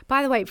 And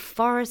by the way,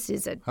 Forrest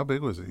is a How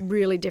big was he?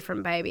 really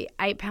different baby.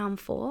 8 pound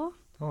 4.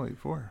 Oh,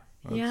 8'4".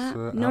 That's,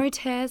 Yeah. No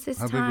tears this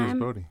how time.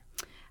 big was Bodhi?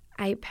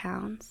 8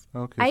 pounds.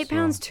 Okay, 8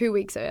 pounds 2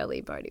 weeks early,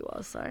 Bodhi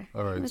was, so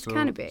All right, it was so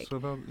kind of big. So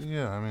about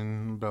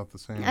about the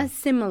same. A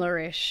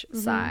similar-ish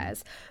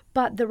size.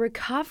 But the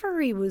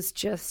recovery was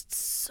just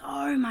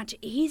so much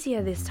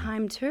easier this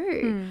time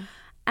too.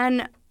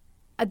 And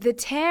the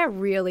tear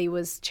really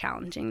was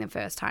challenging the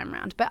first time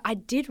round. But I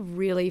did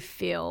really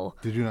feel...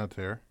 Did you not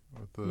tear?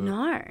 With the...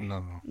 No.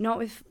 No. Not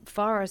with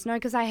Forrest. No,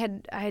 because I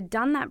had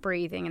done that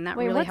breathing and that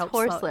Wait, really what's helped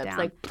horse slow it lips? down.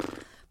 Like,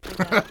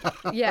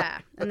 Yeah.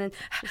 And then...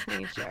 just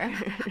making sure.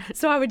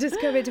 So I would just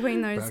go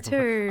between those Back and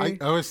two.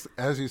 forth. I was,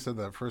 as you said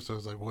that first, I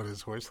was like, what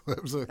is horse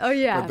lips? Oh,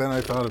 yeah. But then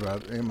I thought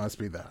about it must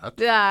be that.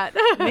 That.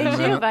 Me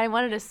too, but I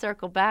wanted to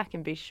circle back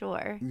and be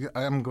sure. Yeah,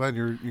 I'm glad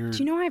you're Do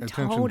you know I've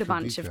attention told a for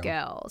bunch of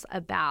detail. girls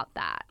about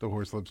that The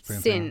horse lips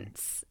panting.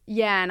 since.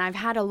 Yeah, and I've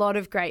had a lot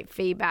of great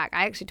feedback.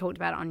 I actually talked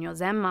about it on Your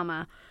Zen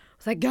Mama.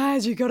 I was like,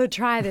 guys, you got to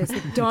try this.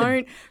 Like,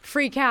 don't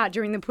freak out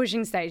during the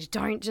pushing stage.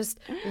 Don't just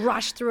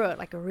rush through it.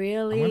 Like,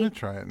 really I'm going to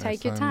try it take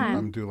next your time time.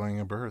 I'm doing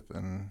a birth,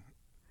 and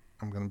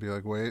I'm going to be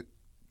like, wait,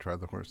 try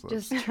the horse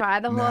lips. Just try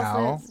the horse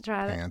now, lips.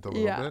 Try the, pant a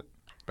little bit,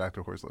 back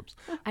to horse lips.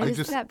 I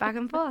just step back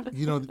and forth.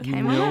 You know,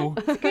 Came on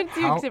It's good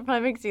too how- because it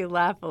probably makes you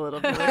laugh a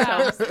little bit, which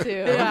helps too. I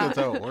think that's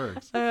how it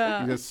works.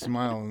 You just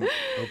smile and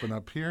open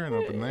up here and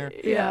open there.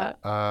 Yeah.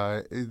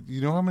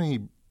 You know how many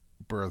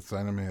births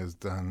Ina May has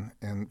done,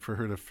 and for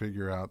her to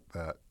figure out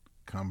that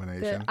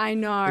combination, I it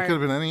know. could have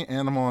been any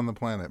animal on the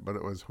planet, but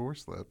it was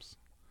horse lips,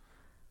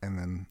 and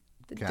then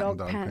cat and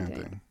dog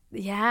panting.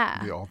 Yeah.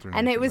 The alternation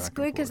And it was back and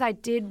good because forth. I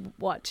did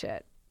watch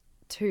it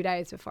 2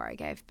 days before I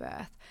gave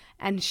birth.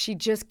 And she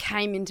just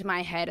came into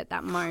my head at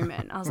that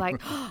moment. I was like,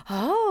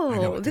 oh,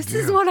 what to this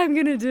is do. what I'm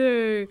going to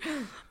do.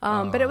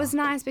 But it was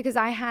nice because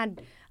I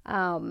had,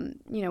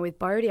 with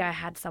Bodhi, I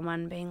had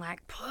someone being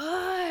like,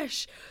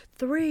 push,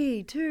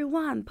 3, 2,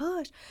 1,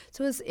 push.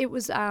 So it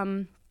was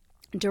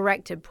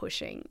directed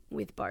pushing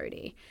with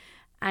Bodhi.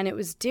 And it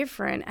was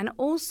different. And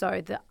also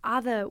the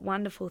other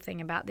wonderful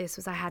thing about this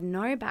was I had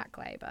no back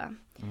labor.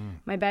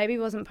 My baby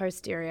wasn't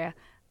posterior.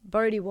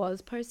 Bodhi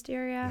was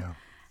posterior. Yeah.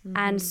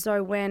 And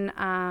so when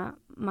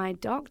my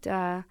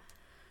doctor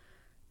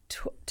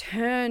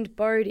turned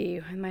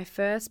Bodhi in my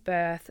first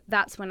birth,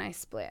 that's when I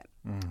split.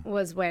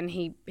 Was when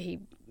he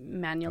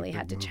manually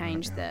had to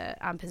change the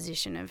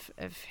position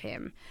of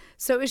him.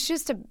 So it was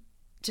just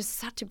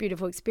such a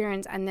beautiful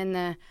experience. And then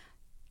the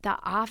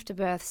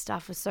afterbirth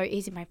stuff was so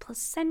easy. My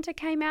placenta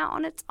came out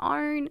on its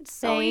own. It's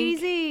so Thank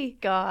easy.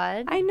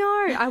 God. I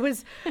know. I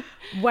was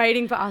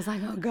waiting I was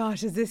like, oh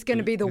gosh, is this going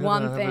to be the You had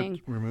one to have thing?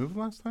 it removed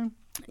last time?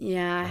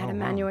 Yeah, I had Oh, a wow.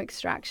 manual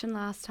extraction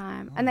last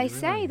time. And they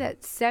say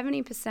that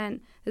 70%,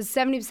 there's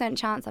 70%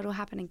 chance that'll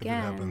happen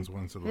again. happens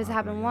once, it'll If it's happen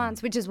happened again.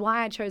 once, which is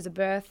why I chose a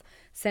birth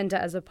center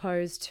as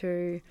opposed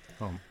to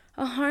Home.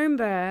 a home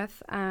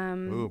birth.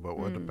 Ooh, but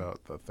what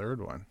about the third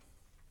one?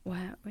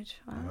 Which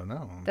I one? don't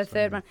know. The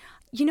third one.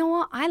 You know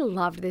what? I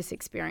loved this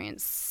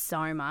experience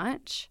so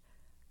much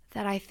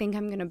that I think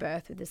I'm going to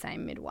birth with the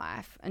same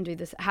midwife and do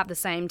this, have the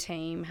same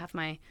team, have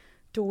my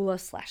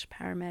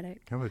doula/paramedic,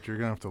 Yeah, but you're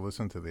going to have to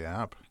listen to the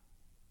app.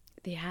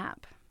 the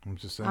app. I'm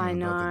just saying I about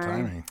know. the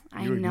timing.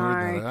 I You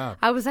ignored that know. app.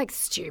 I was like,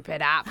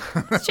 stupid app.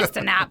 It's just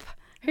an app.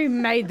 Who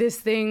made this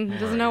thing?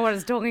 Doesn't know what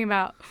it's talking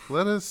about.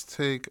 Let us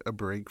take a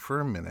break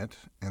for a minute,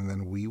 and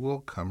then we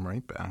will come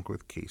right back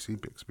with Casey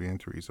Bixby and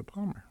Teresa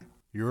Palmer.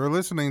 You're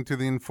listening to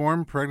the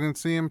Informed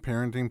Pregnancy and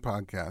Parenting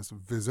Podcast.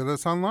 Visit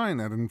us online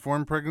at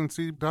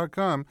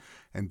informedpregnancy.com,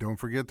 and don't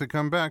forget to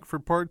come back for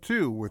part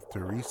 2 with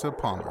Teresa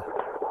Palmer.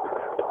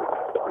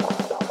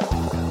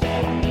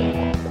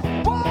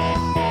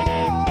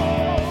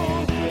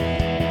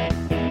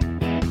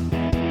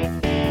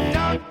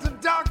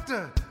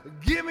 Doctor,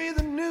 give me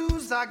the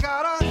news. I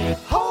got a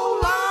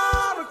whole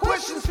lot of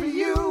questions for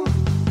you.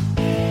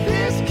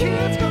 This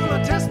kid's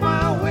gonna test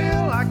my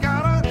will. I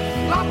got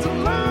a lot to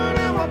learn,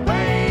 and my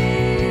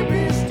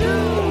babies do.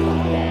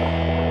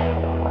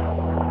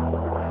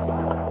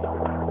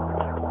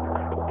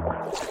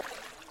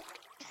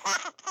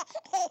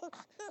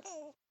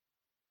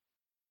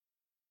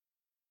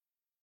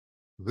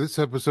 This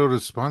episode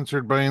is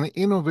sponsored by an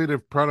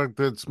innovative product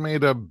that's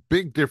made a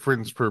big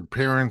difference for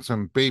parents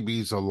and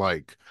babies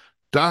alike.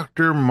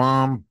 Dr.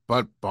 Mom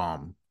Butt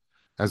Balm.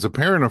 As a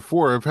parent of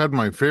 4, I've had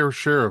my fair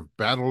share of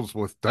battles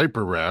with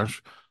diaper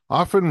rash,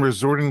 often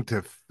resorting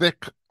to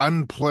thick,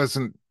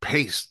 unpleasant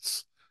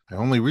pastes. I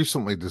only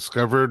recently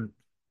discovered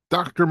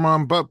Dr.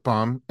 Mom Butt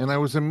Balm, and I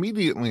was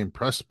immediately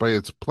impressed by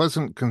its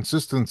pleasant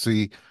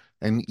consistency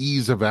and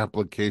ease of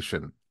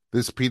application.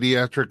 This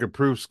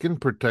pediatric-approved skin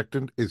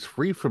protectant is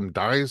free from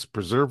dyes,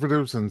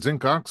 preservatives, and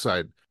zinc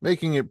oxide,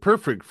 making it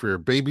perfect for your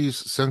baby's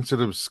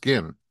sensitive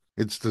skin.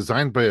 It's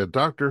designed by a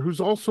doctor who's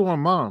also a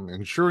mom,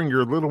 ensuring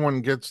your little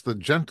one gets the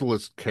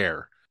gentlest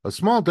care. A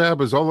small dab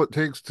is all it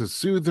takes to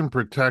soothe and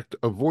protect,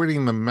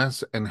 avoiding the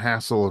mess and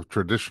hassle of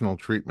traditional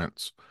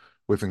treatments.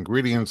 With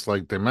ingredients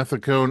like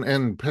dimethicone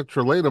and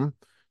petrolatum,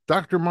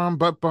 Dr. Mom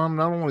Butt Balm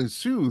not only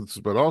soothes,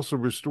 but also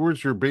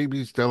restores your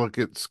baby's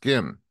delicate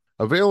skin.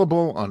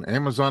 Available on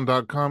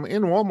Amazon.com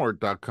and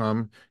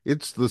Walmart.com,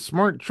 it's the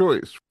smart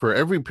choice for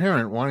every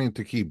parent wanting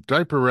to keep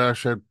diaper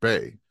rash at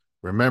bay.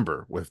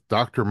 Remember, with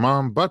Dr.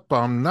 Mom Butt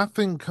Balm,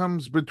 nothing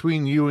comes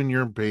between you and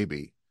your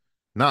baby,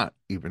 not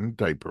even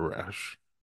diaper rash.